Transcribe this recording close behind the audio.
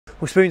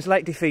Well, Spoons,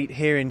 late defeat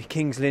here in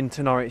Kings Lynn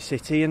to Norwich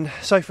City, and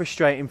so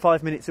frustrating,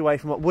 5 minutes away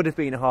from what would have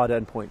been a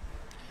hard-earned point.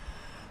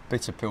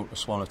 Bitter pill to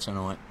swallow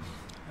tonight.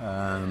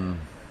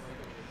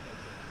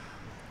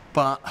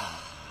 But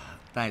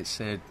that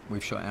said,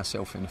 we've shot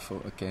ourselves in the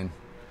foot again.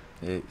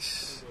 I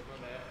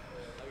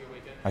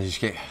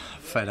just get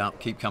fed up,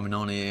 keep coming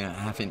on here,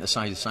 having to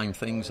say the same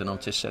things, and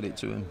I've just said it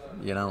to him.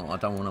 You know, I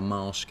don't want to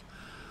mask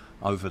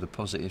over the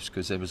positives,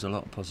 because there was a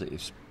lot of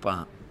positives,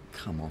 but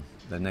come on,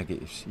 the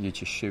negatives, you're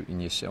just shooting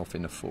yourself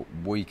in the foot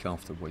week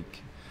after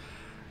week.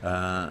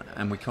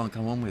 And we can't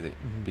go on with it,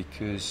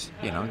 because,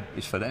 you know,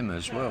 it's for them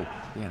as well.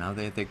 You know,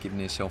 they're giving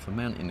themselves a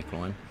mountain to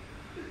climb.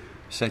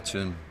 Said to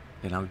them,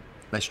 you know,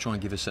 let's try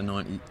and give us a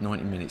 90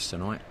 minutes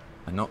tonight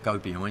and not go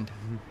behind.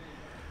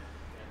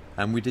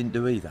 And we didn't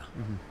do either.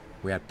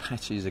 We had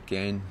patches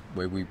again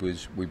where we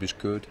was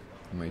good,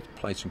 and we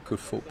played some good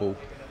football,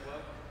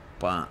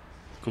 but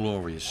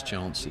glorious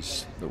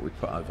chances that we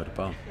put over the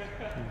bar.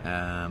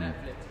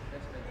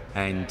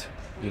 And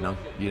you know,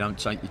 you don't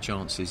take your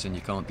chances and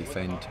you can't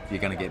defend, you're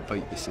going to get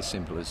beat. It's as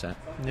simple as that.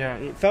 Yeah,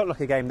 it felt like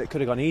a game that could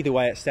have gone either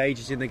way at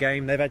stages in the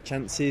game. They've had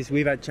chances,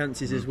 we've had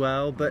chances as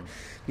well, but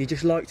you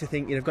just like to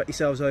think you've got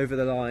yourselves over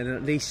the line and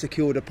at least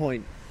secured a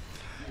point.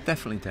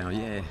 Definitely, Dale,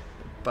 yeah.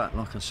 But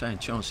like I say,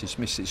 chances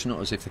missed. It's not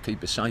as if the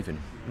keeper's saving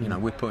them. You know,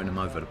 we're putting them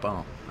over the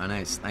bar, and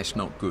that's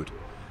not good.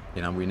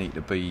 You know, we need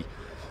to be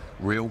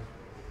real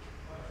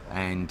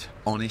and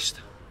honest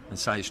and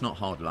say it's not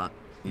hard luck,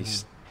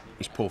 it's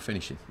poor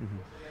finishing.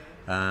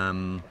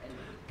 And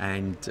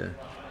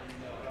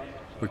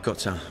we've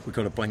got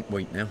a blank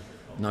week now,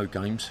 no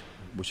games,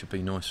 which would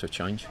be nice for a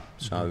change.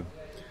 So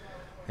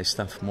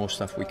there's more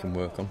stuff we can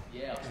work on.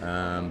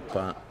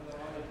 But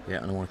yeah,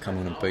 I don't want to come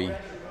on and be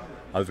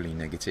overly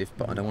negative,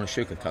 but I don't want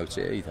to sugarcoat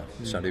it either.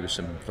 So there were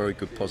some very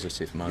good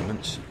positive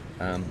moments,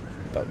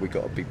 but we've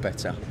got to be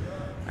better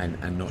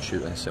and not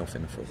shoot ourselves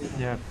in the foot.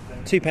 Yeah.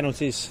 2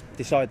 penalties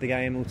decide the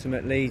game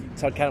ultimately.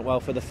 Todd Cantwell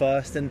for the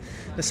first, and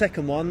the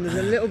second one, there's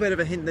a little bit of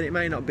a hint that it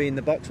may not be in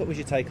the box. What was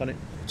your take on it?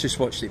 Just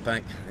watched it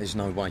back. There's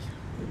no way.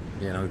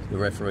 You know, the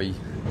referee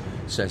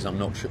says I'm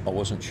not sure. I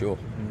wasn't sure.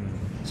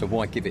 So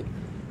why give it?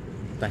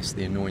 That's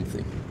the annoying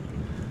thing.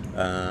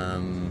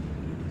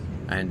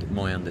 And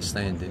my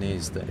understanding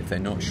is that if they're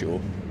not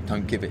sure,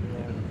 don't give it.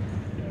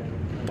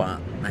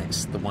 But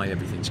that's the way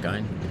everything's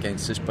going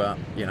against us. But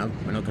you know,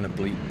 we're not going to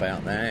bleat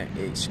about that.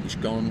 It's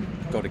gone.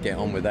 Got to get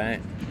on with that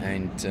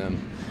and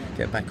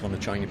get back on the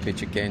training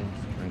pitch again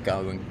and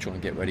go and try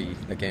and get ready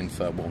again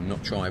for, well,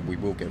 not try, we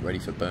will get ready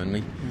for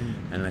Burnley.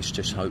 And let's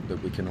just hope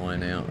that we can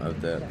iron out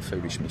of the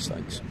foolish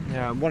mistakes.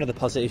 Yeah, one of the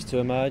positives to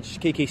emerge,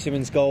 Kiki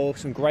Simmons' goal,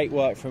 some great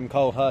work from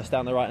Cole Hurst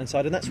down the right hand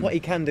side, and that's what he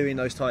can do in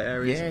those tight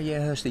areas. Yeah,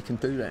 Hursty can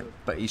do that,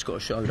 but he's got to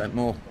show that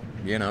more.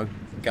 You know,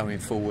 going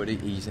forward,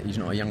 he's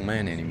not a young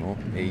man anymore.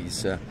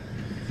 He's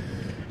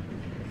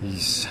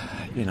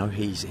you know,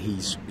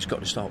 he's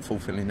got to start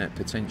fulfilling that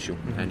potential,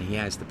 and he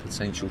has the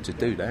potential to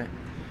do that.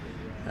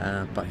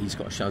 But he's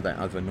got to show that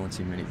over a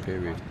 90-minute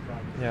period.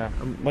 Yeah,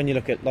 and when you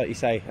look at, like you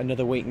say,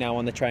 another week now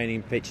on the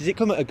training pitch, has it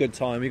come at a good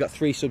time? We've got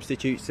 3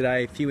 substitutes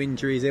today, a few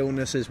injuries,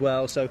 illness as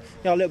well, so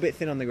yeah, a little bit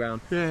thin on the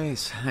ground. Yeah,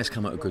 it has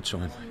come at a good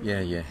time.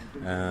 Yeah.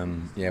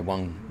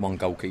 One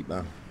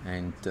goalkeeper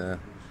and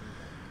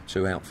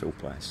 2 outfield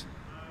players.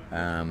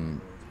 And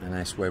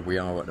that's where we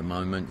are at the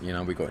moment. You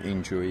know, we've got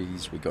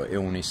injuries, we've got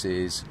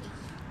illnesses,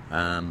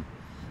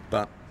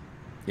 but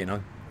you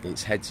know,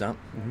 it's heads up.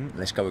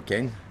 Let's go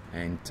again.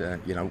 And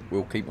you know,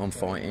 we'll keep on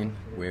fighting.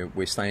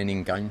 We're staying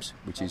in games,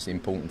 which is the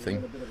important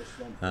thing.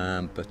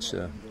 But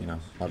you know,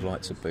 I'd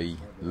like to be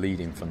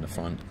leading from the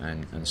front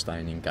and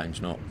staying in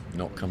games, not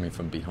coming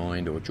from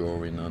behind or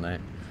drawing on that.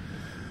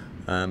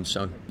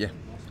 So yeah,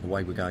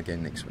 away we go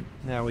again next week.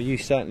 Yeah, well, you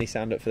certainly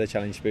sound up for the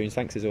challenge, Spoons.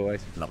 Thanks as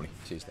always. Lovely.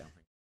 Cheers, Dale.